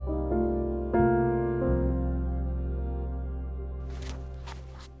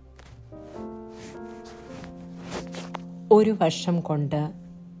ഒരു വർഷം കൊണ്ട്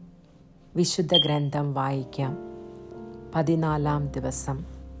വിശുദ്ധ ഗ്രന്ഥം വായിക്കാം. 14-ാം ദിവസം.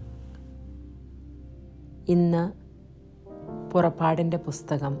 ഇന്ന് പുറപ്പാടിൻ്റെ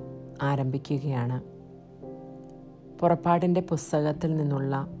പുസ്തകം ആരംഭിക്കുകയാണ്. പുറപ്പാടിൻ്റെ പുസ്തകത്തിൽ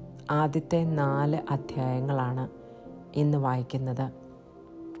നിന്നുള്ള ആദ്യത്തെ 4 അധ്യായങ്ങളാണ് ഇന്ന് വായിക്കുന്നത്.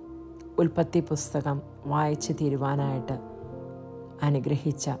 ഉൽപ്പത്തി പുസ്തകം വായിച്ച് തീരുവാനായിട്ട്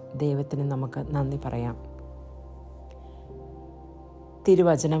അനുഗ്രഹിച്ച ദൈവത്തിന് നമുക്ക് നന്ദി പറയാം.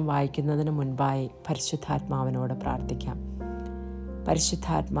 തിരുവചനം വായിക്കുന്നതിന് മുൻപായി പരിശുദ്ധാത്മാവിനോട് പ്രാർത്ഥിക്കാം.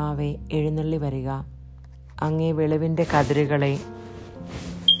 പരിശുദ്ധാത്മാവെ, എഴുന്നള്ളി വരിക. അങ്ങേ വെളിവിൻ്റെ കതിരുകളെ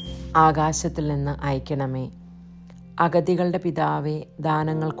ആകാശത്തിൽ നിന്ന് അയക്കണമേ. അഗതികളുടെ പിതാവേ,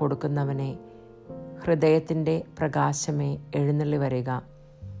 ദാനങ്ങൾ കൊടുക്കുന്നവനെ, ഹൃദയത്തിൻ്റെ പ്രകാശമേ, എഴുന്നള്ളി വരിക.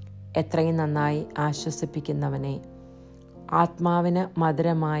 എത്രയും നന്നായി ആശ്വസിപ്പിക്കുന്നവനെ, ആത്മാവിന്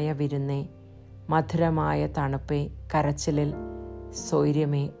മധുരമായ വിരുന്നേ, മധുരമായ തണുപ്പേ, കരച്ചിലിൽ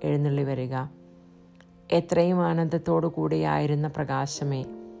സ്വൈര്യമേ, എഴുന്നള്ളി വരിക. എത്രയും ആനന്ദത്തോടു കൂടിയായിരുന്ന പ്രകാശമേ,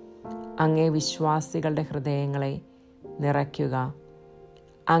 അങ്ങേ വിശ്വാസികളുടെ ഹൃദയങ്ങളെ നിറയ്ക്കുക.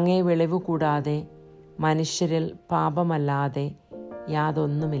 അങ്ങേ വെളിവ് കൂടാതെ മനുഷ്യരിൽ പാപമല്ലാതെ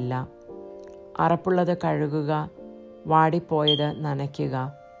യാതൊന്നുമില്ല. അറപ്പുള്ളത് കഴുകുക, വാടിപ്പോയത് നനയ്ക്കുക,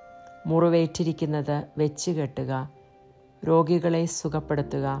 മുറിവേറ്റിരിക്കുന്നത് വെച്ച് കെട്ടുക, രോഗികളെ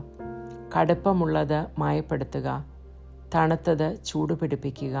സുഖപ്പെടുത്തുക, കടുപ്പമുള്ളത് മയപ്പെടുത്തുക, തണുത്തത്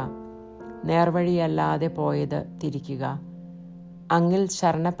ചൂടുപിടിപ്പിക്കുക, നേർവഴിയല്ലാതെ പോയത് തിരിക്കുക. അങ്ങിൽ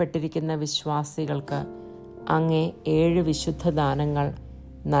ശരണപ്പെട്ടിരിക്കുന്ന വിശ്വാസികൾക്ക് അങ്ങേ 7 വിശുദ്ധദാനങ്ങൾ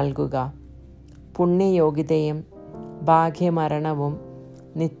നൽകുക. പുണ്യയോഗ്യതയും ഭാഗ്യമരണവും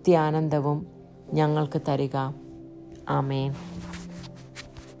നിത്യാനന്ദവും ഞങ്ങൾക്ക് തരിക. ആമേൻ.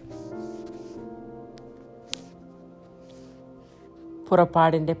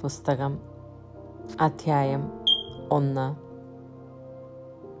 പുറപ്പാടിൻ്റെ പുസ്തകം അധ്യായം 1.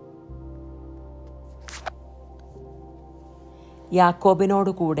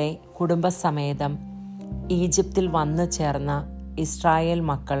 യാക്കോബിനോടുകൂടെ കുടുംബസമേതം ഈജിപ്തിൽ വന്നു ചേർന്ന ഇസ്രായേൽ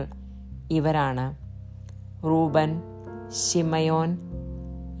മക്കൾ ഇവരാണ്: Reuben, Simeon,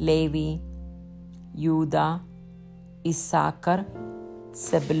 Levi, Judah, Issachar,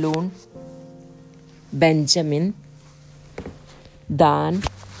 Zebulun, Benjamin, Dan,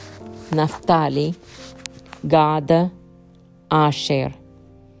 Naphtali, Gad, Asher.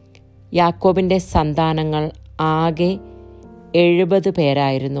 യാക്കോബിൻ്റെ സന്താനങ്ങൾ ആകെ 70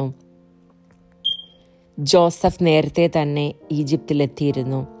 പേരായിരുന്നു. ജോസഫ് നേരത്തെ തന്നെ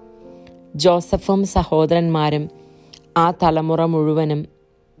ഈജിപ്തിലെത്തിയിരുന്നു. ജോസഫും സഹോദരന്മാരും ആ തലമുറ മുഴുവനും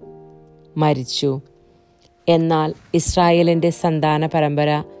മരിച്ചു. എന്നാൽ ഇസ്രായേലിൻ്റെ സന്താന പരമ്പര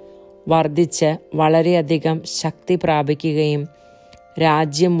വർദ്ധിച്ച് വളരെയധികം ശക്തി പ്രാപിക്കുകയും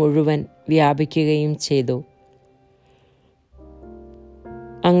രാജ്യം മുഴുവൻ വ്യാപിക്കുകയും ചെയ്തു.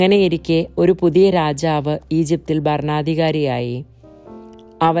 അങ്ങനെയിരിക്കെ ഒരു പുതിയ രാജാവ് ഈജിപ്തിൽ ഭരണാധികാരിയായി.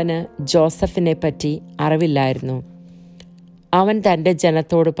 അവന് ജോസഫിനെ പറ്റി അറിവില്ലായിരുന്നു. അവൻ തൻ്റെ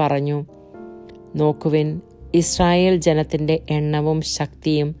ജനത്തോട് പറഞ്ഞു: നോക്കുവിൻ, ഇസ്രായേൽ ജനത്തിൻ്റെ എണ്ണവും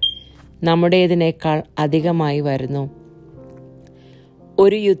ശക്തിയും നമ്മുടേതിനേക്കാൾ അധികമായി വരുന്നു.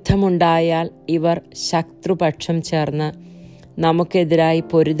 ഒരു യുദ്ധമുണ്ടായാൽ ഇവർ ശത്രുപക്ഷം ചേർന്ന് നമുക്കെതിരായി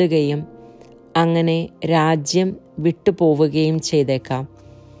പൊരുതുകയും അങ്ങനെ രാജ്യം വിട്ടുപോവുകയും ചെയ്തേക്കാം.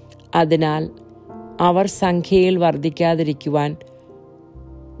 അതിനാൽ അവർ സംഖ്യയിൽ വർദ്ധിക്കാതിരിക്കുവാൻ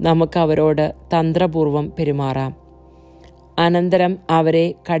നമുക്കവരോട് തന്ത്രപൂർവം പെരുമാറാം. അനന്തരം അവരെ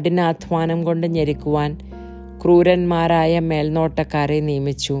കഠിനാധ്വാനം കൊണ്ട് ഞെരുക്കുവാൻ ക്രൂരന്മാരായ മേൽനോട്ടക്കാരെ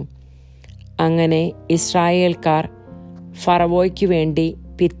നിയമിച്ചു. അങ്ങനെ ഇസ്രായേൽക്കാർ ഫറവോയ്ക്കു വേണ്ടി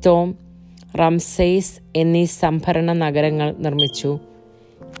പിത്തോം, റംസേസ് എന്നീ സംഭരണ നഗരങ്ങൾ നിർമ്മിച്ചു.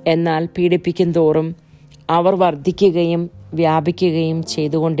 എന്നാൽ പീഡിപ്പിക്കും തോറും അവർ വർദ്ധിക്കുകയും വ്യാപിക്കുകയും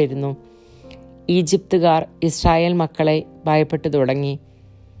ചെയ്തുകൊണ്ടിരുന്നു. ഈജിപ്തുകാർ ഇസ്രായേൽ മക്കളെ ഭയപ്പെട്ടു തുടങ്ങി.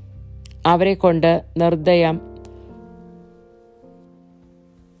 അവരെ കൊണ്ട് നിർദ്ദയം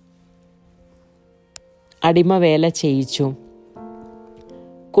അടിമവേല ചെയ്യിച്ചു.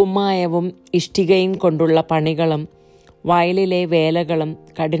 കുമ്മായവും ഇഷ്ടികയും കൊണ്ടുള്ള പണികളും വയലിലെ വേലകളും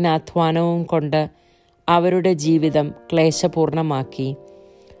കഠിനാധ്വാനവും കൊണ്ട് അവരുടെ ജീവിതം ക്ലേശപൂർണമാക്കി.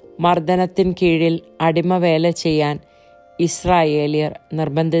 മർദ്ദനത്തിൻ കീഴിൽ അടിമവേല ചെയ്യാൻ ഇസ്രായേലിയർ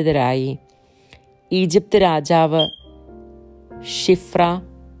നിർബന്ധിതരായി. ഈജിപ്ത് രാജാവ് ഷിഫ്ര,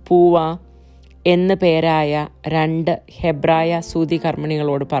 പൂവ എന്നു പേരായ 2 ഹെബ്രായ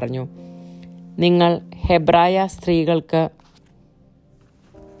സൂതികർമ്മിണികളോട് പറഞ്ഞു: നിങ്ങൾ ഹെബ്രായ സ്ത്രീകൾക്ക്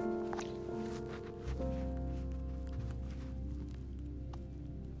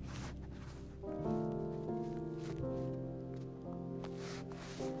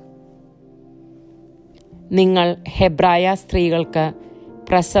നിങ്ങൾ ഹെബ്രായ സ്ത്രീകൾക്ക്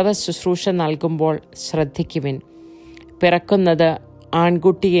പ്രസവ ശുശ്രൂഷ നൽകുമ്പോൾ ശ്രദ്ധിക്കുവിൻ. പിറക്കുന്നത്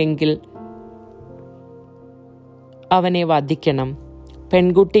ആൺകുട്ടിയെങ്കിൽ അവനെ വധിക്കണം,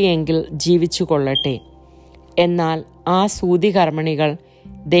 പെൺകുട്ടിയെങ്കിൽ ജീവിച്ചു കൊള്ളട്ടെ. എന്നാൽ ആ സൂതികർമ്മിണികൾ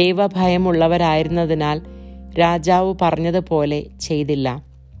ദൈവഭയമുള്ളവരായിരുന്നതിനാൽ രാജാവ് പറഞ്ഞതുപോലെ ചെയ്തില്ല.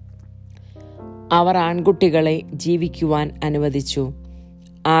 അവർ ആൺകുട്ടികളെ ജീവിക്കുവാൻ അനുവദിച്ചു.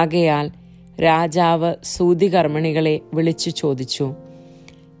 ആകയാൽ രാജാവ് സൂതികർമ്മിണികളെ വിളിച്ചു ചോദിച്ചു,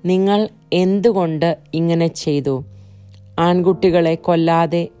 നിങ്ങൾ എന്തുകൊണ്ട് ഇങ്ങനെ ചെയ്തു? ആൺകുട്ടികളെ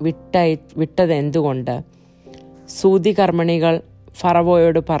കൊല്ലാതെ വിട്ടതെന്തുകൊണ്ട്? സൂതികർമ്മിണികൾ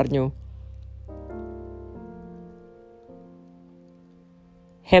ഫറവോയോട് പറഞ്ഞു,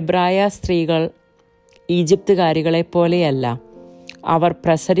 ഹെബ്രായ സ്ത്രീകൾ ഈജിപ്തുകാരികളെ പോലെയല്ല. അവർ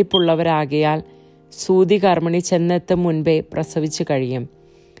പ്രസരിപ്പുള്ളവരാകയാൽ സൂതികർമ്മിണി ചെന്നെത്തും മുൻപേ പ്രസവിച്ചു കഴിയും.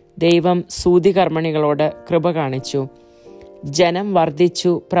 ദൈവം സൂതികർമ്മിണികളോട് കൃപ കാണിച്ചു. ജനം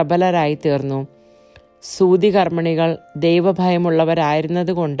വർദ്ധിച്ചു പ്രബലരായി തീർന്നു. സൂതികർമ്മിണികൾ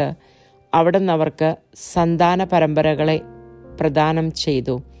ദൈവഭയമുള്ളവരായിരുന്നതുകൊണ്ട് അവിടുന്ന് അവർക്ക് സന്താന പരമ്പരകളെ പ്രദാനം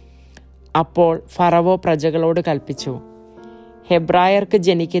ചെയ്തു. അപ്പോൾ ഫറവോ പ്രജകളോട് കൽപ്പിച്ചു, ഹെബ്രായർക്ക്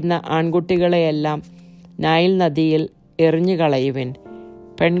ജനിക്കുന്ന ആൺകുട്ടികളെയെല്ലാം നൈൽ നദിയിൽ എറിഞ്ഞുകളയുവിൻ,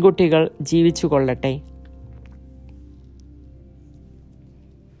 പെൺകുട്ടികൾ ജീവിച്ചു കൊള്ളട്ടെ.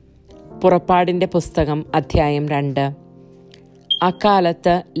 പുറപ്പാടിൻ്റെ പുസ്തകം അധ്യായം 2.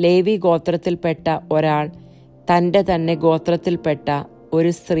 അക്കാലത്ത് ലേവി ഗോത്രത്തിൽപ്പെട്ട ഒരാൾ തൻ്റെ തന്നെ ഗോത്രത്തിൽപ്പെട്ട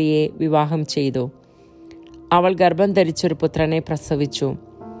ഒരു സ്ത്രീയെ വിവാഹം ചെയ്തു. അവൾ ഗർഭം ധരിച്ചൊരു പുത്രനെ പ്രസവിച്ചു.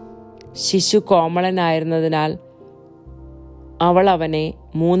 ശിശു കോമളനായിരുന്നതിനാൽ അവൾ അവനെ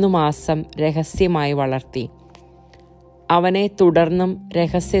 3 മാസം രഹസ്യമായി വളർത്തി. അവനെ തുടർന്നും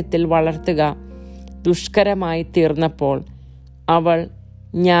രഹസ്യത്തിൽ വളർത്തുക ദുഷ്കരമായി തീർന്നപ്പോൾ അവൾ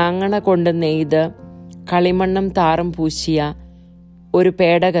ഞാങ്ങണ കൊണ്ട് നെയ്ത് കളിമണ്ണും താറും പൂശിയ ഒരു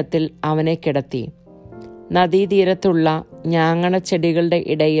പേടകത്തിൽ അവനെ കിടത്തി. നദീതീരത്തുള്ള ഞാങ്ങണ ചെടികളുടെ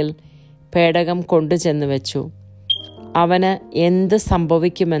ഇടയിൽ പേടകം കൊണ്ടുചെന്ന് വെച്ചു. അവന് എന്ത്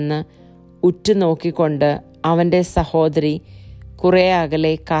സംഭവിക്കുമെന്ന് ഉറ്റുനോക്കിക്കൊണ്ട് അവൻ്റെ സഹോദരി കുറേ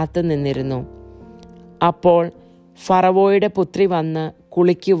അകലെ കാത്തു നിന്നിരുന്നു. അപ്പോൾ ഫറവോയുടെ പുത്രി വന്ന്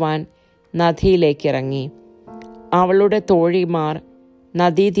കുളിക്കുവാൻ നദിയിലേക്കിറങ്ങി. അവളുടെ തോഴിമാർ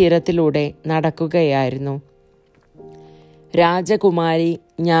നദീതീരത്തിലൂടെ നടക്കുകയായിരുന്നു. രാജകുമാരി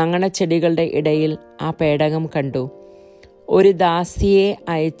ഞാങ്ങണച്ചെടികളുടെ ഇടയിൽ ആ പേടകം കണ്ടു. ഒരു ദാസിയെ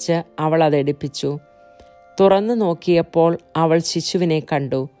അയച്ച് അവൾ അതെടുപ്പിച്ചു. തുറന്നു നോക്കിയപ്പോൾ അവൾ ശിശുവിനെ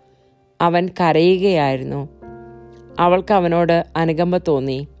കണ്ടു. അവൻ കരയുകയായിരുന്നു. അവൾക്ക് അവനോട് അനുകമ്പ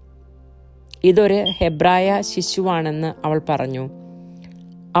തോന്നി. ഇതൊരു ഹെബ്രായ ശിശുവാണെന്ന് അവൾ പറഞ്ഞു.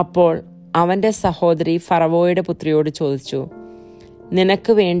 അപ്പോൾ അവൻ്റെ സഹോദരി ഫറവോയുടെ പുത്രിയോട് ചോദിച്ചു,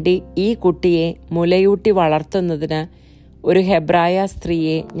 നിനക്ക് വേണ്ടി ഈ കുട്ടിയെ മുലയൂട്ടി വളർത്തുന്നതിന് ഒരു ഹെബ്രായ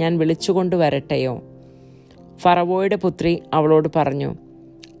സ്ത്രീയെ ഞാൻ വിളിച്ചുകൊണ്ടുവരട്ടെയോ? ഫറവോയുടെ പുത്രി അവളോട് പറഞ്ഞു,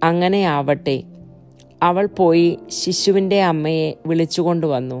 അങ്ങനെ ആവട്ടെ. അവൾ പോയി ശിശുവിൻ്റെ അമ്മയെ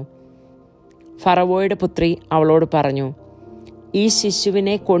വിളിച്ചുകൊണ്ടുവന്നു. ഫറവോയുടെ പുത്രി അവളോട് പറഞ്ഞു, ഈ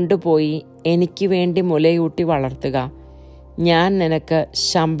ശിശുവിനെ കൊണ്ടുപോയി എനിക്ക് വേണ്ടി മുലയൂട്ടി വളർത്തുക. ഞാൻ നിനക്ക്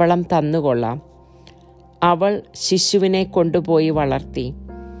ശമ്പളം തന്നുകൊള്ളാം. അവൾ ശിശുവിനെ കൊണ്ടുപോയി വളർത്തി.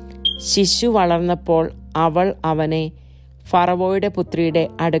 ശിശു വളർന്നപ്പോൾ അവൾ അവനെ ഫറവോയുടെ പുത്രിയുടെ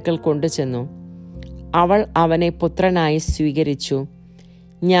അടുക്കൽ കൊണ്ടുചെന്നു. അവൾ അവനെ പുത്രനായി സ്വീകരിച്ചു.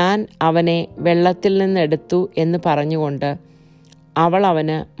 ഞാൻ അവനെ വെള്ളത്തിൽ നിന്നെടുത്തു എന്ന് പറഞ്ഞുകൊണ്ട് അവൾ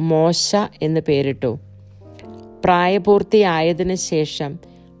അവന് മോശ എന്ന് പേരിട്ടു. പ്രായപൂർത്തിയായതിനു ശേഷം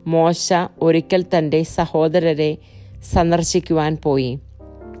മോശ ഒരിക്കൽ തൻ്റെ സഹോദരരെ സന്ദർശിക്കുവാൻ പോയി.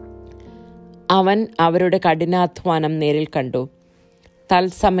 അവൻ അവരുടെ കഠിനാധ്വാനം നേരിൽ കണ്ടു.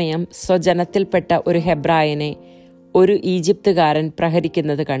 തത്സമയം സ്വജനത്തിൽപ്പെട്ട ഒരു ഹെബ്രായനെ ഒരു ഈജിപ്തുകാരൻ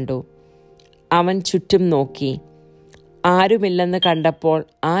പ്രഹരിക്കുന്നത് കണ്ടു. അവൻ ചുറ്റും നോക്കി. ആരുമില്ലെന്ന് കണ്ടപ്പോൾ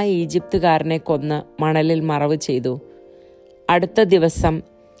ആ ഈജിപ്തുകാരനെ കൊന്ന് മണലിൽ മറവ് ചെയ്തു. അടുത്ത ദിവസം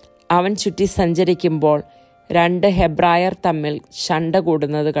അവൻ ചുറ്റി സഞ്ചരിക്കുമ്പോൾ 2 ഹെബ്രായർ തമ്മിൽ ശണ്ട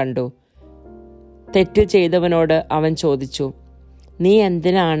കൂടുന്നത് കണ്ടു. തെറ്റ് ചെയ്തവനോട് അവൻ ചോദിച്ചു, നീ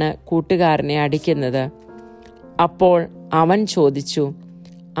എന്തിനാണ് കൂട്ടുകാരനെ അടിക്കുന്നത്? അപ്പോൾ അവൻ ചോദിച്ചു,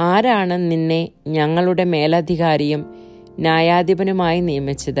 ആരാണ് നിന്നെ ഞങ്ങളുടെ മേലധികാരിയും ന്യായാധിപനുമായി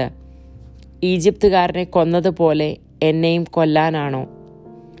നിയമിച്ചത്? ഈജിപ്തുകാരനെ കൊന്നതുപോലെ എന്നെയും കൊല്ലാനാണോ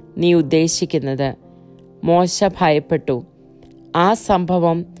നീ ഉദ്ദേശിക്കുന്നത്? മോശ ഭയപ്പെട്ടു. ആ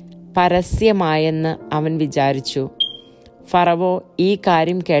സംഭവം പരസ്യമായെന്ന് അവൻ വിചാരിച്ചു. ഫറവോ ഈ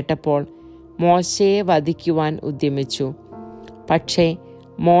കാര്യം കേട്ടപ്പോൾ മോശയെ വധിക്കുവാൻ ഉദ്യമിച്ചു. പക്ഷേ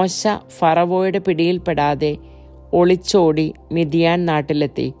മോശ ഫറവോയുടെ പിടിയിൽപ്പെടാതെ ഒളിച്ചോടി മിദ്യാൻ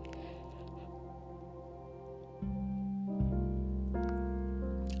നാട്ടിലെത്തി.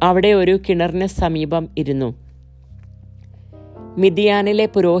 അവിടെ ഒരു കിണറിന് സമീപം ഇരുന്നു. മിദ്യാനിലെ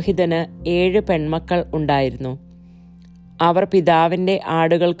പുരോഹിതന് 7 പെൺമക്കൾ ഉണ്ടായിരുന്നു. അവർ പിതാവിൻ്റെ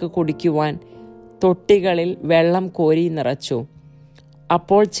ആടുകൾക്ക് കുടിക്കുവാൻ തൊട്ടികളിൽ വെള്ളം കോരി നിറച്ചു.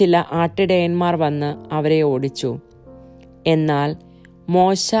 അപ്പോൾ ചില ആട്ടിടയന്മാർ വന്ന് അവരെ ഓടിച്ചു. എന്നാൽ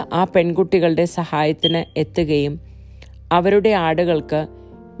മോശ ആ പെൺകുട്ടികളുടെ സഹായത്തിന് എത്തുകയും അവരുടെ ആടുകൾക്ക്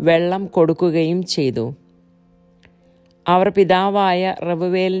വെള്ളം കൊടുക്കുകയും ചെയ്തു. അവർ പിതാവായ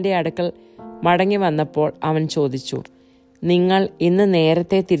റെവുവേലിൻ്റെ അടുക്കൽ മടങ്ങി വന്നപ്പോൾ അവൻ ചോദിച്ചു, നിങ്ങൾ ഇന്ന്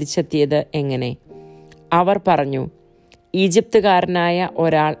നേരത്തെ തിരിച്ചെത്തിയത് എങ്ങനെ? അവർ പറഞ്ഞു, ഈജിപ്തുകാരനായ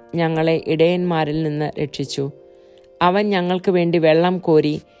ഒരാൾ ഞങ്ങളെ ഇടയന്മാരിൽ നിന്ന് രക്ഷിച്ചു. അവൻ ഞങ്ങൾക്ക് വേണ്ടി വെള്ളം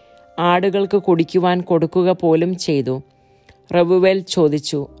കോരി ആടുകൾക്ക് കുടിക്കുവാൻ കൊടുക്കുക പോലും ചെയ്തു. റെവുവേൽ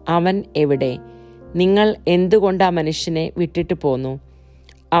ചോദിച്ചു, അവൻ എവിടെ? നിങ്ങൾ എന്തുകൊണ്ട് ആ മനുഷ്യനെ വിട്ടിട്ട് പോന്നു?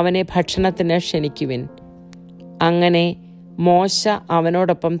 അവനെ ഭക്ഷണത്തിന് ക്ഷണിക്കുവിൻ. അങ്ങനെ മോശ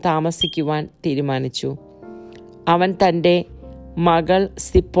അവനോടൊപ്പം താമസിക്കുവാൻ തീരുമാനിച്ചു. അവൻ തൻ്റെ മകൾ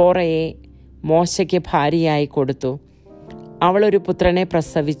സിപ്പോറയെ മോശയ്ക്ക് ഭാര്യയായി കൊടുത്തു. അവളൊരു പുത്രനെ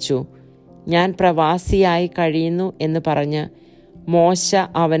പ്രസവിച്ചു. ഞാൻ പ്രവാസിയായി കഴിയുന്നു എന്ന് പറഞ്ഞ് മോശ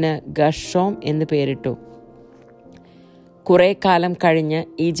അവന് ഗർഷോം എന്ന് പേരിട്ടു. കുറെ കാലം കഴിഞ്ഞ്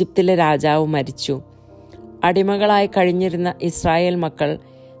ഈജിപ്തിലെ രാജാവ് മരിച്ചു. അടിമകളായി കഴിഞ്ഞിരുന്ന ഇസ്രായേൽ മക്കൾ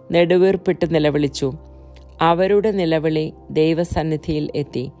നെടുവീർപ്പിട്ട് നിലവിളിച്ചു. അവരുടെ നിലവിളി ദൈവസന്നിധിയിൽ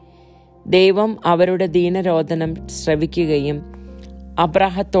എത്തി. ദൈവം അവരുടെ ദീനരോധനം ശ്രവിക്കുകയും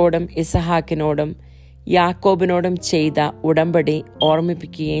അബ്രാഹത്തോടും ഇസഹാക്കിനോടും യാക്കോബിനോടും ചെയ്ത ഉടമ്പടി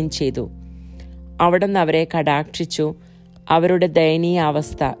ഓർമ്മിപ്പിക്കുകയും ചെയ്തു. അവിടുന്ന് അവരെ കടാക്ഷിച്ചു, അവരുടെ ദയനീയ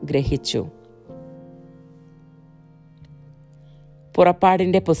അവസ്ഥ ഗ്രഹിച്ചു.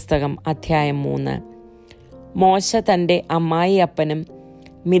 പുറപ്പാടിൻ്റെ പുസ്തകം അധ്യായം 3. മോശ തൻ്റെ അമ്മായി അപ്പനും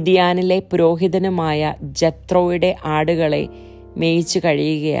മിദ്യാനിലെ പുരോഹിതനുമായ ജത്രോയുടെ ആടുകളെ മേയിച്ചു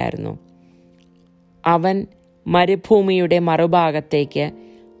കഴിയുകയായിരുന്നു. അവൻ മരുഭൂമിയുടെ മറുഭാഗത്തേക്ക്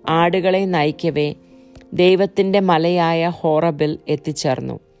ആടുകളെ നയിക്കവേ ദൈവത്തിൻ്റെ മലയായ ഹോറബിൽ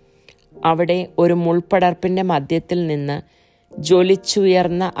എത്തിച്ചേർന്നു. അവിടെ ഒരു മുൾപടർപ്പിൻ്റെ മധ്യത്തിൽ നിന്ന്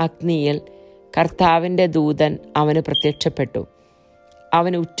ജ്വലിച്ചുയർന്ന അഗ്നിയിൽ കർത്താവിൻ്റെ ദൂതൻ അവന് പ്രത്യക്ഷപ്പെട്ടു.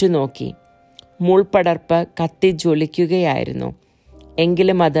 അവൻ ഉറ്റുനോക്കി. മുൾപടർപ്പ് കത്തി ജ്വലിക്കുകയായിരുന്നു.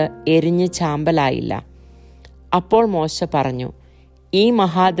 എങ്കിലും അത് എരിഞ്ഞ് ചാമ്പലായില്ല. അപ്പോൾ മോശ പറഞ്ഞു, ഈ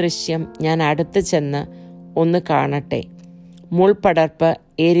മഹാദൃശ്യം ഞാൻ അടുത്ത് ചെന്ന് ഒന്ന് കാണട്ടെ. മുൾപടർപ്പ്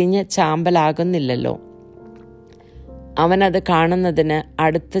എരിഞ്ഞ് ചാമ്പലാകുന്നില്ലല്ലോ. അവനത് കാണുന്നതിന്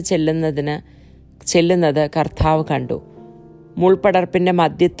അടുത്ത് ചെല്ലുന്നത് കർത്താവ് കണ്ടു. മുൾപടർപ്പിൻ്റെ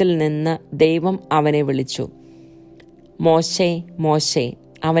മധ്യത്തിൽ നിന്ന് ദൈവം അവനെ വിളിച്ചു. മോശേ, മോശേ.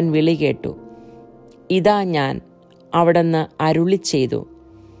 അവൻ വിളി കേട്ടു. ഇതാ ഞാൻ. അവിടുന്ന് അരുളി ചെയ്തു,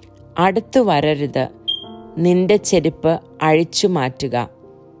 അടുത്തു വരരുത്. നിന്റെ ചെരുപ്പ് അഴിച്ചു മാറ്റുക.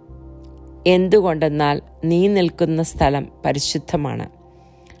 എന്തുകൊണ്ടെന്നാൽ നീ നിൽക്കുന്ന സ്ഥലം പരിശുദ്ധമാണ്.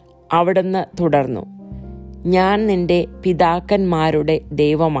 അവിടുന്ന് തുടർന്നു, ഞാൻ നിന്റെ പിതാക്കന്മാരുടെ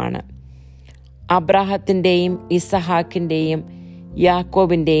ദൈവമാണ്, അബ്രാഹത്തിൻ്റെയും ഇസഹാക്കിൻ്റെയും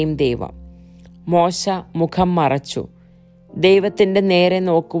യാക്കോബിൻ്റെയും ദൈവം. മോശ മുഖം മറച്ചു. ദൈവത്തിൻ്റെ നേരെ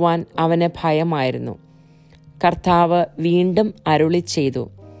നോക്കുവാൻ അവന് ഭയമായിരുന്നു. കർത്താവ് വീണ്ടും അരുളി ചെയ്തു,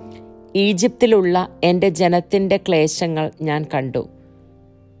 ഈജിപ്തിലുള്ള എൻ്റെ ജനത്തിൻ്റെ ക്ലേശങ്ങൾ ഞാൻ കണ്ടു.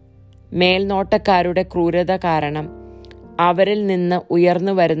 മേൽനോട്ടക്കാരുടെ ക്രൂരത കാരണം അവരിൽ നിന്ന്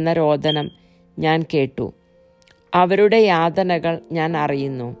ഉയർന്നു വരുന്ന രോദനം ഞാൻ കേട്ടു. അവരുടെ യാതനകൾ ഞാൻ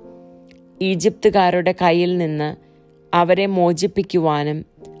അറിയുന്നു. ഈജിപ്തുകാരുടെ കയ്യിൽ നിന്ന് അവരെ മോചിപ്പിക്കുവാനും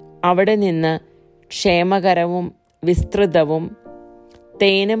അവിടെ നിന്ന് ക്ഷേമകരവും വിസ്തൃതവും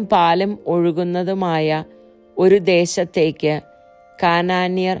തേനും പാലും ഒഴുകുന്നതുമായ ഒരു ദേശത്തേക്ക്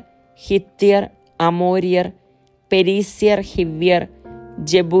കാനാന്യർ, ഹിത്യർ, അമോര്യർ, പെരീസ്യർ, ഹിവ്യർ,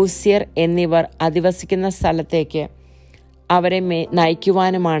 ജബൂസ്യർ എന്നിവർ അധിവസിക്കുന്ന സ്ഥലത്തേക്ക് അവരെ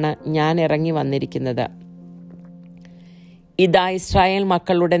നയിക്കുവാനുമാണ് ഞാൻ ഇറങ്ങി വന്നിരിക്കുന്നത്. ഇതാ ഇസ്രായേൽ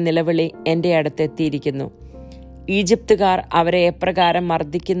മക്കളുടെ നിലവിളി എൻ്റെ അടുത്തെത്തിയിരിക്കുന്നു. ഈജിപ്തുകാർ അവരെ എപ്രകാരം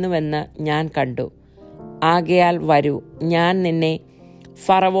മർദ്ദിക്കുന്നുവെന്ന് ഞാൻ കണ്ടു. ആകയാൽ വരൂ, ഞാൻ നിന്നെ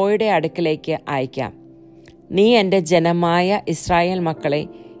ഫറവോയുടെ അടുക്കിലേക്ക് അയക്കാം. നീ എൻ്റെ ജനമായ ഇസ്രായേൽ മക്കളെ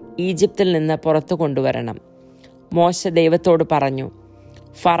ഈജിപ്തിൽ നിന്ന് പുറത്തു കൊണ്ടുവരണം. മോശ ദൈവത്തോട് പറഞ്ഞു,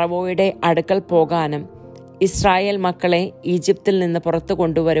 ഫറവോയുടെ അടുക്കൽ പോകാനും ഇസ്രായേൽ മക്കളെ ഈജിപ്തിൽ നിന്ന് പുറത്തു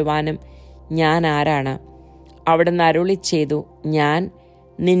കൊണ്ടുവരുവാനും ഞാൻ ആരാണ്? അവിടുന്ന് അരുളി ചെയ്തു, ഞാൻ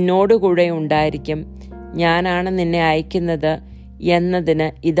നിന്നോടുകൂടെ ഉണ്ടായിരിക്കും. ഞാനാണ് നിന്നെ അയക്കുന്നത് എന്നതിന്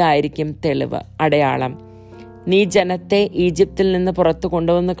ഇതായിരിക്കും തെളിവ്, അടയാളം. നീ ജനത്തെ ഈജിപ്തിൽ നിന്ന് പുറത്തു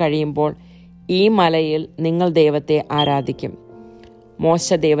കൊണ്ടുവന്ന് കഴിയുമ്പോൾ ഈ മലയിൽ നിങ്ങൾ ദൈവത്തെ ആരാധിക്കും.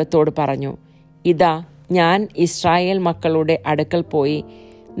 മോശ ദൈവത്തോട് പറഞ്ഞു, ഇതാ ഞാൻ ഇസ്രായേൽ മക്കളുടെ അടുക്കൽ പോയി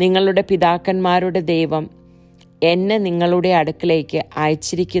നിങ്ങളുടെ പിതാക്കന്മാരുടെ ദൈവം എന്നെ നിങ്ങളുടെ അടുക്കലേക്ക്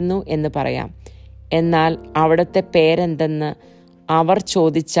അയച്ചിരിക്കുന്നു എന്ന് പറയാം. എന്നാൽ അവിടുത്തെ പേരെന്തെന്ന് അവർ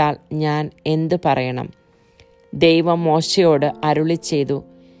ചോദിച്ചാൽ ഞാൻ എന്തു പറയണം? ദൈവം മോശയോട് അരുളിച്ചെയ്തു,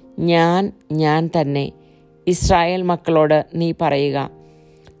 ഞാൻ തന്നെ. ഇസ്രായേൽ മക്കളോട് നീ പറയുക,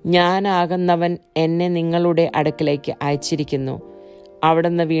 ഞാനാകുന്നവൻ എന്നെ നിങ്ങളുടെ അടുക്കലേക്ക് അയച്ചിരിക്കുന്നു.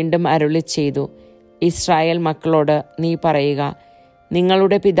 അവിടുന്ന് വീണ്ടും അരുളിച്ചെയ്തു, ഇസ്രായേൽ മക്കളോട് നീ പറയുക,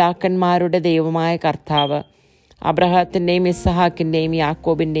 നിങ്ങളുടെ പിതാക്കന്മാരുടെ ദൈവമായ കർത്താവ്, അബ്രഹാത്തിൻ്റെയും ഇസ്ഹാക്കിൻ്റെയും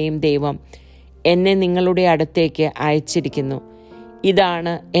യാക്കോബിൻ്റെയും ദൈവം എന്നെ നിങ്ങളുടെ അടുത്തേക്ക് അയച്ചിരിക്കുന്നു.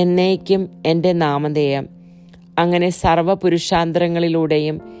 ഇതാണ് എന്നേക്കും എൻ്റെ നാമധേയം. അങ്ങനെ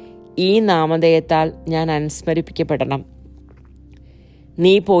സർവ്വപുരുഷാന്തരങ്ങളിലൂടെയും ഈ നാമധേയത്താൽ ഞാൻ അനുസ്മരിപ്പിക്കപ്പെടണം.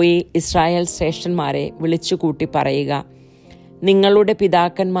 നീ പോയി ഇസ്രായേൽ ശ്രേഷ്ഠന്മാരെ വിളിച്ചുകൂട്ടി പറയുക, നിങ്ങളുടെ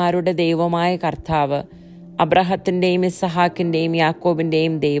പിതാക്കന്മാരുടെ ദൈവമായ കർത്താവ്, അബ്രഹത്തിൻ്റെയും ഇസ്ഹാക്കിൻ്റെയും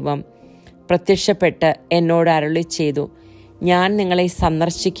യാക്കോബിൻ്റെയും ദൈവം പ്രത്യക്ഷപ്പെട്ട് എന്നോട് അരുളിച്ചെയ്തു, ഞാൻ നിങ്ങളെ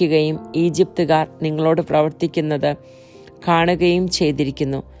സന്ദർശിക്കുകയും ഈജിപ്തുകാർ നിങ്ങളോട് പ്രവർത്തിക്കുന്നത് കാണുകയും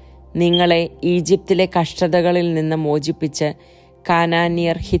ചെയ്തിരിക്കുന്നു. നിങ്ങളെ ഈജിപ്തിലെ കഷ്ടതകളിൽ നിന്ന് മോചിപ്പിച്ച്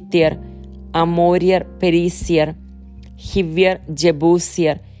കാനാന്യർ, ഹിത്യർ, അമോര്യർ, പെരീസ്യർ, ഹിവ്യർ,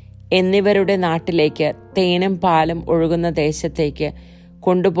 ജബൂസ്യർ എന്നിവരുടെ നാട്ടിലേക്ക് തേനും പാലും ഒഴുകുന്ന ദേശത്തേക്ക്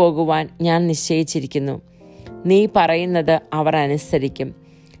കൊണ്ടുപോകുവാൻ ഞാൻ നിശ്ചയിച്ചിരിക്കുന്നു. നീ പറയുന്നത് അവർ അനുസരിക്കും.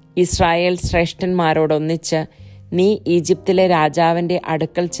 ഇസ്രായേൽ ശ്രേഷ്ഠന്മാരോടൊന്നിച്ച് നീ ഈജിപ്തിലെ രാജാവിൻ്റെ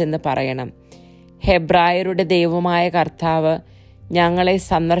അടുക്കൽ ചെന്ന് പറയണം, ഹെബ്രായരുടെ ദൈവമായ കർത്താവ് ഞങ്ങളെ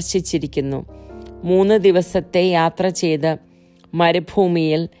സന്ദർശിച്ചിരിക്കുന്നു. 3 ദിവസത്തെ യാത്ര ചെയ്ത്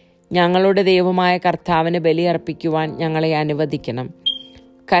മരുഭൂമിയിൽ ഞങ്ങളുടെ ദൈവമായ കർത്താവിന് ബലിയർപ്പിക്കുവാൻ ഞങ്ങളെ അനുവദിക്കണം.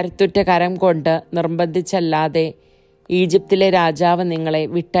 കരുത്തുറ്റ കരം കൊണ്ട് നിർബന്ധിച്ചല്ലാതെ ഈജിപ്തിലെ രാജാവ് നിങ്ങളെ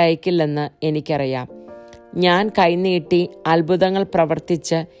വിട്ടയക്കില്ലെന്ന് എനിക്കറിയാം. ഞാൻ കൈനീട്ടി അത്ഭുതങ്ങൾ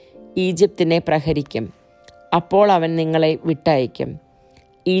പ്രവർത്തിച്ച് ഈജിപ്തിനെ പ്രഹരിക്കും. അപ്പോൾ അവൻ നിങ്ങളെ വിട്ടയക്കും.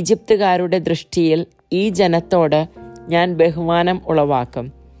 ഈജിപ്തുകാരുടെ ദൃഷ്ടിയിൽ ഈ ജനത്തോട് ഞാൻ ബഹുമാനം ഉളവാക്കും.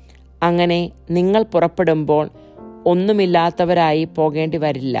 അങ്ങനെ നിങ്ങൾ പുറപ്പെടുമ്പോൾ ഒന്നുമില്ലാത്തവരായി പോകേണ്ടി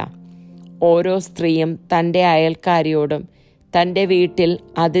വരില്ല. ഓരോ സ്ത്രീയും തൻ്റെ അയൽക്കാരിയോടും തൻ്റെ വീട്ടിൽ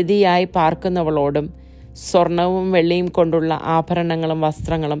അതിഥിയായി പാർക്കുന്നവളോടും സ്വർണവും വെള്ളിയും കൊണ്ടുള്ള ആഭരണങ്ങളും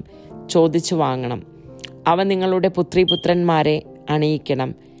വസ്ത്രങ്ങളും ചോദിച്ചു വാങ്ങണം. അവ നിങ്ങളുടെ പുത്രീപുത്രന്മാരെ അണിയിക്കണം.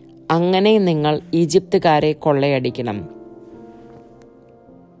 അങ്ങനെ നിങ്ങൾ ഈജിപ്തുകാരെ കൊള്ളയടിക്കണം.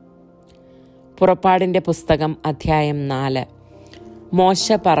 പുറപ്പാടിൻ്റെ പുസ്തകം അധ്യായം 4.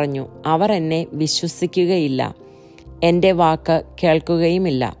 മോശ പറഞ്ഞു, അവർ എന്നെ വിശ്വസിക്കുകയില്ല, എൻ്റെ വാക്ക്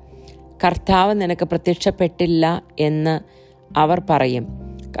കേൾക്കുകയുമില്ല. കർത്താവ് നിനക്ക് പ്രത്യക്ഷപ്പെട്ടില്ല എന്ന് അവർ പറയും.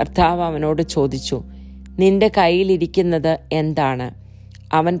 കർത്താവ് അവനോട് ചോദിച്ചു, നിന്റെ കയ്യിലിരിക്കുന്നത് എന്താണ്?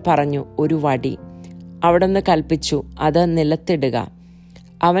 അവൻ പറഞ്ഞു, ഒരു വടി. അവിടുന്ന് കൽപ്പിച്ചു, അത് നിലത്തിടുക.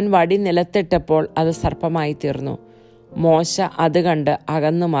 അവൻ വടി നിലത്തിട്ടപ്പോൾ അത് സർപ്പമായി തീർന്നു. മോശ അത് കണ്ട്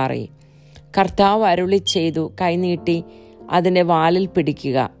അകന്നു മാറി. കർത്താവ് അരുളിച്ചെയ്തു, കൈനീട്ടി അതിൻ്റെ വാലിൽ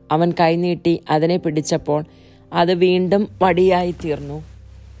പിടിക്കുക. അവൻ കൈനീട്ടി അതിനെ പിടിച്ചപ്പോൾ അത് വീണ്ടും വടിയായി തീർന്നു.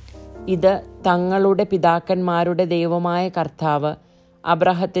 ഇത് തങ്ങളുടെ പിതാക്കന്മാരുടെ ദൈവമായ കർത്താവ്,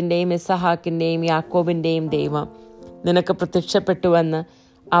 അബ്രഹത്തിൻ്റെയും ഇസ്ഹാക്കിൻ്റെയും യാക്കോബിൻ്റെയും ദൈവം നിനക്ക് പ്രത്യക്ഷപ്പെട്ടുവെന്ന്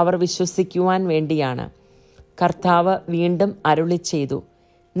അവർ വിശ്വസിക്കുവാൻ വേണ്ടിയാണ്. കർത്താവ് വീണ്ടും അരുളിച്ചെയ്തു,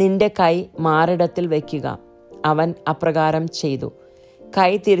 നിന്റെ കൈ മാറിടത്തിൽ വയ്ക്കുക. അവൻ അപ്രകാരം ചെയ്തു.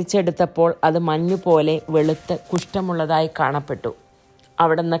 കൈ തിരിച്ചെടുത്തപ്പോൾ അത് മഞ്ഞുപോലെ വെളുത്ത് കുഷ്ഠമുള്ളതായി കാണപ്പെട്ടു.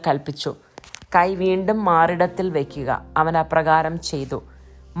 അവിടുന്ന് കൽപ്പിച്ചു, കൈ വീണ്ടും മാറിടത്തിൽ വയ്ക്കുക. അവൻ അപ്രകാരം ചെയ്തു.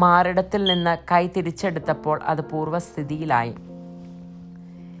 മാറിടത്തിൽ നിന്ന് കൈ തിരിച്ചെടുത്തപ്പോൾ അത് പൂർവ്വസ്ഥിതിയിലായി,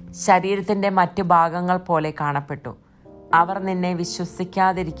 ശരീരത്തിൻ്റെ മറ്റു ഭാഗങ്ങൾ പോലെ കാണപ്പെട്ടു. അവർ നിന്നെ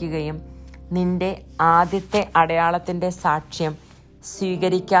വിശ്വസിക്കാതിരിക്കുകയും നിന്റെ ആദ്യത്തെ അടയാളത്തിൻ്റെ സാക്ഷ്യം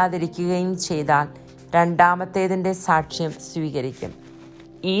സ്വീകരിക്കാതിരിക്കുകയും ചെയ്താൽ രണ്ടാമത്തേതിൻ്റെ സാക്ഷ്യം സ്വീകരിക്കും.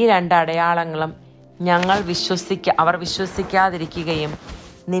 ഈ 2 അടയാളങ്ങളും അവർ വിശ്വസിക്കാതിരിക്കുകയും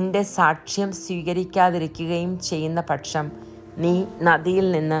നിന്റെ സാക്ഷ്യം സ്വീകരിക്കാതിരിക്കുകയും ചെയ്യുന്ന പക്ഷം നീ നദിയിൽ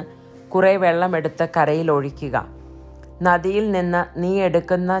നിന്ന് കുറെ വെള്ളമെടുത്ത് കരയിൽ ഒഴിക്കുക. നദിയിൽ നിന്ന് നീ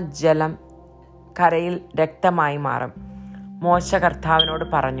എടുക്കുന്ന ജലം കരയിൽ രക്തമായി മാറും. മോശ കർത്താവിനോട്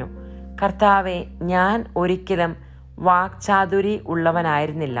പറഞ്ഞു, കർത്താവേ, ഞാൻ ഒരിക്കലും വാക്ചാതുരി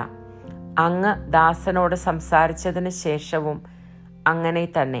ഉള്ളവനായിരുന്നില്ല. അങ്ങ് ദാസനോട് സംസാരിച്ചതിന് ശേഷവും അങ്ങനെ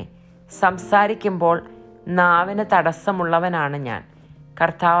തന്നെ. സംസാരിക്കുമ്പോൾ നാവിന് തടസ്സമുള്ളവനാണ് ഞാൻ.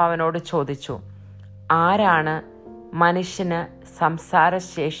 കർത്താവ് അവനോട് ചോദിച്ചു, ആരാണ് മനുഷ്യന്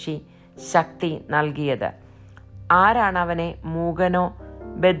സംസാരശേഷി ശക്തി നൽകിയത്? ആരാണ് അവനെ മൂകനോ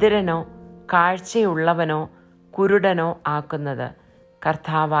ബധിരനോ കാഴ്ചയുള്ളവനോ കുരുടനോ ആക്കുന്നത്?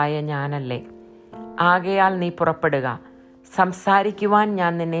 കർത്താവായ ഞാനല്ലേ. ആകയാൽ നീ പുറപ്പെടുക, സംസാരിക്കുവാൻ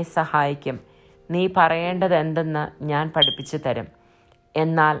ഞാൻ നിന്നെ സഹായിക്കും. നീ പറയേണ്ടതെന്തെന്ന് ഞാൻ പഠിപ്പിച്ചു തരും.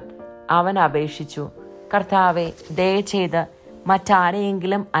 എന്നാൽ അവൻ അപേക്ഷിച്ചു, കർത്താവേ, ദയചെയ്ത്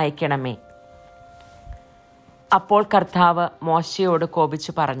മറ്റാരെയെങ്കിലും അയക്കണമേ. അപ്പോൾ കർത്താവ് മോശയോട്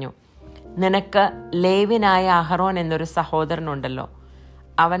കോപിച്ചു പറഞ്ഞു, നിനക്ക് ലേവ്യനായ അഹറോൻ എന്നൊരു സഹോദരനുണ്ടല്ലോ.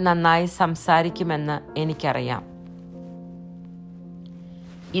 അവൻ നന്നായി സംസാരിക്കുമെന്ന് എനിക്കറിയാം.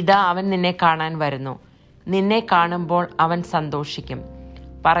 ഇതാ അവൻ നിന്നെ കാണാൻ വരുന്നു. നിന്നെ കാണുമ്പോൾ അവൻ സന്തോഷിക്കും.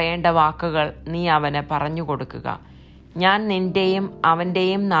 പറയേണ്ട വാക്കുകൾ നീ അവന് പറഞ്ഞു കൊടുക്കുക. ഞാൻ നിന്റെയും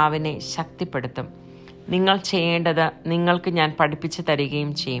അവൻ്റെയും നാവിനെ ശക്തിപ്പെടുത്തും. നിങ്ങൾ ചെയ്യേണ്ടത് നിങ്ങൾക്ക് ഞാൻ പഠിപ്പിച്ചു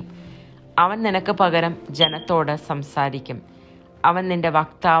തരികയും ചെയ്യും. അവൻ നിനക്ക് പകരം ജനത്തോട് സംസാരിക്കും. അവൻ നിന്റെ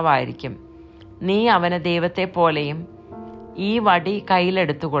വക്താവായിരിക്കും. നീ അവന് ദൈവത്തെ പോലെയും ഈ വടി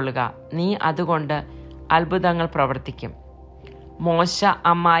കയ്യിലെടുത്തുകൊള്ളുക. നീ അതുകൊണ്ട് അത്ഭുതങ്ങൾ പ്രവർത്തിക്കും. മോശ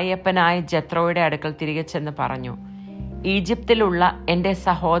അമ്മായിയപ്പനായ ജത്രോയുടെ അടുക്കൽ തിരികെ ചെന്ന് പറഞ്ഞു, ഈജിപ്തിലുള്ള എൻ്റെ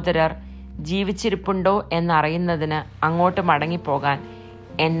സഹോദരർ ജീവിച്ചിരിപ്പുണ്ടോ എന്നറിയുന്നതിന് അങ്ങോട്ട് മടങ്ങിപ്പോകാൻ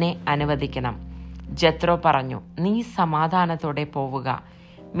എന്നെ അനുവദിക്കണം. ജത്രോ പറഞ്ഞു, നീ സമാധാനത്തോടെ പോവുക.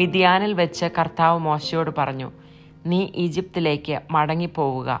 മിദ്യാനിൽ വെച്ച് കർത്താവ് മോശയോട് പറഞ്ഞു, നീ ഈജിപ്തിലേക്ക്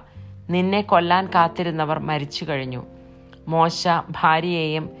മടങ്ങിപ്പോവുക. നിന്നെ കൊല്ലാൻ കാത്തിരുന്നവർ മരിച്ചു കഴിഞ്ഞു. മോശ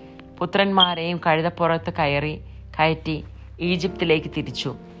ഭാര്യയെയും പുത്രന്മാരെയും കഴുതപ്പുറത്ത് കയറ്റി ഈജിപ്തിലേക്ക്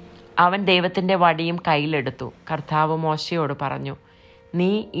തിരിച്ചു. അവൻ ദൈവത്തിൻ്റെ വടിയും കയ്യിലെടുത്തു. കർത്താവ് മോശയോട് പറഞ്ഞു, നീ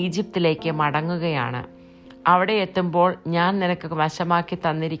ഈജിപ്തിലേക്ക് മടങ്ങുകയാണ്. അവിടെ എത്തുമ്പോൾ ഞാൻ നിനക്ക് വശമാക്കി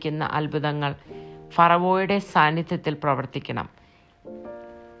തന്നിരിക്കുന്ന അത്ഭുതങ്ങൾ ഫറവോയുടെ സാന്നിധ്യത്തിൽ പ്രവർത്തിക്കണം.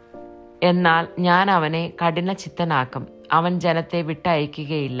 എന്നാൽ ഞാൻ അവനെ കഠിനചിത്തനാക്കും. അവൻ ജനത്തെ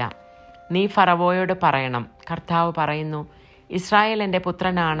വിട്ടയക്കുകയില്ല. നീ ഫറവോയോട് പറയണം, കർത്താവ് പറയുന്നു, ഇസ്രായേൽ എൻ്റെ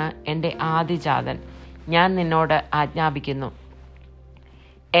പുത്രനാണ്, എൻ്റെ ആദിജാതൻ. ഞാൻ നിന്നോട് ആജ്ഞാപിക്കുന്നു,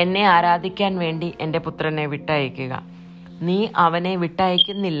 എന്നെ ആരാധിക്കാൻ വേണ്ടി എൻ്റെ പുത്രനെ വിട്ടയക്കുക. നീ അവനെ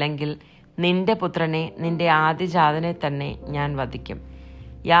വിട്ടയക്കുന്നില്ലെങ്കിൽ നിന്റെ പുത്രനെ, നിന്റെ ആദിജാതനെ തന്നെ ഞാൻ വധിക്കും.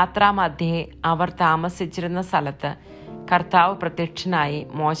 യാത്രാമധ്യേ അവർ താമസിച്ചിരുന്ന സ്ഥലത്ത് കർത്താവ് പ്രത്യക്ഷനായി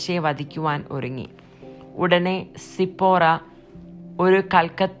മോശയെ വധിക്കുവാൻ ഒരുങ്ങി. ഉടനെ സിപ്പോറ ഒരു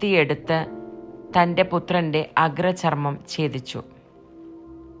കൽക്കത്തിയെടുത്ത് തൻ്റെ പുത്രൻ്റെ അഗ്രചർമ്മം ഛേദിച്ചു.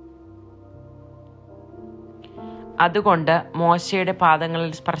 അതുകൊണ്ട് മോശയുടെ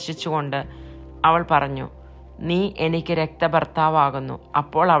പാദങ്ങളിൽ സ്പർശിച്ചുകൊണ്ട് അവൾ പറഞ്ഞു, നീ എനിക്ക് രക്തഭർത്താവാകുന്നു.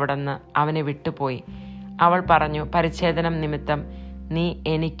 അപ്പോൾ അവിടുന്ന് അവനെ വിട്ടുപോയി. അവൾ പറഞ്ഞു, പരിച്ഛേദനം നിമിത്തം നീ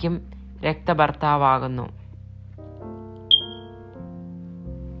എനിക്കും രക്തഭർത്താവാകുന്നു.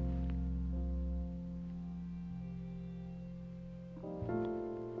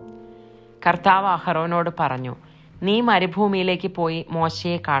 കർത്താവ് അഹറോനോട് പറഞ്ഞു, നീ മരുഭൂമിയിലേക്ക് പോയി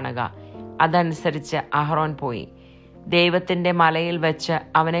മോശയെ കാണുക. അതനുസരിച്ച് അഹറോൻ പോയി ദൈവത്തിൻ്റെ മലയിൽ വെച്ച്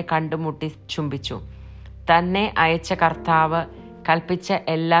അവനെ കണ്ടുമുട്ടി ചുംബിച്ചു. തന്നെ അയച്ച കർത്താവ് കൽപ്പിച്ച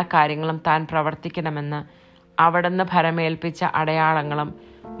എല്ലാ കാര്യങ്ങളും താൻ പ്രവർത്തിക്കണമെന്ന് അവിടുന്ന് ഭരമേൽപ്പിച്ച അടയാളങ്ങളും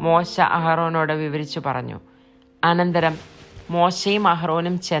മോശ അഹറോനോട് വിവരിച്ചു പറഞ്ഞു. അനന്തരം മോശയും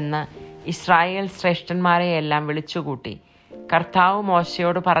അഹറോനും ചെന്ന് ഇസ്രായേൽ ശ്രേഷ്ഠന്മാരെയെല്ലാം വിളിച്ചുകൂട്ടി. കർത്താവ്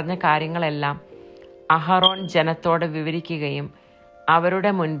മോശയോട് പറഞ്ഞ കാര്യങ്ങളെല്ലാം അഹറോൻ ജനത്തോട് വിവരിക്കുകയും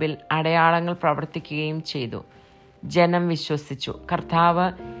അവരുടെ മുൻപിൽ അടയാളങ്ങൾ പ്രവർത്തിക്കുകയും ചെയ്തു. ജനം വിശ്വസിച്ചു. കർത്താവ്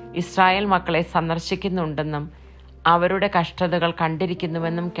ഇസ്രായേൽ മക്കളെ സന്ദർശിക്കുന്നുണ്ടെന്നും അവരുടെ കഷ്ടതകൾ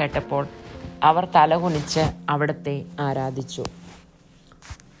കണ്ടിരിക്കുന്നുവെന്നും കേട്ടപ്പോൾ അവർ തലകുനിച്ച് അവിടുത്തെ ആരാധിച്ചു.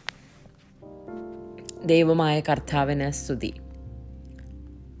 ദൈവമായ കർത്താവിന് സ്തുതി.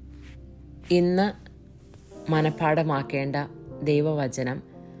 ഇന്ന് മനഃപാഠമാക്കേണ്ട ദൈവവചനം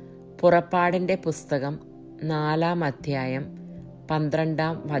പുറപ്പാടിൻ്റെ പുസ്തകം 4-ാം അധ്യായം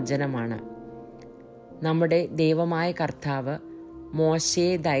 12-ാം വചനമാണ്. നമ്മുടെ ദൈവമായ കർത്താവ്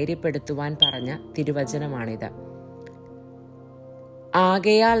മോശയെ ധൈര്യപ്പെടുത്തുവാൻ പറഞ്ഞ തിരുവചനമാണിത്.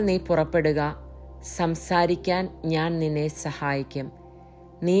 ആകയാൽ നീ പുറപ്പെടുക, സംസാരിക്കാൻ ഞാൻ നിന്നെ സഹായിക്കും.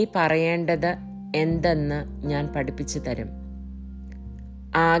 നീ പറയേണ്ടത് എന്തെന്ന് ഞാൻ പഠിപ്പിച്ചു തരും.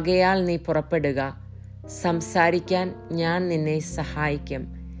 ആകയാൽ നീ പുറപ്പെടുക, സംസാരിക്കാൻ ഞാൻ നിന്നെ സഹായിക്കും.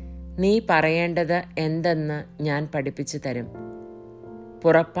 നീ പറയേണ്ടത് എന്തെന്ന് ഞാൻ പഠിപ്പിച്ചു തരും.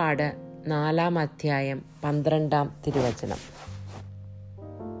 പുറപ്പാട് 4-ാം അധ്യായം 12-ാം തിരുവചനം.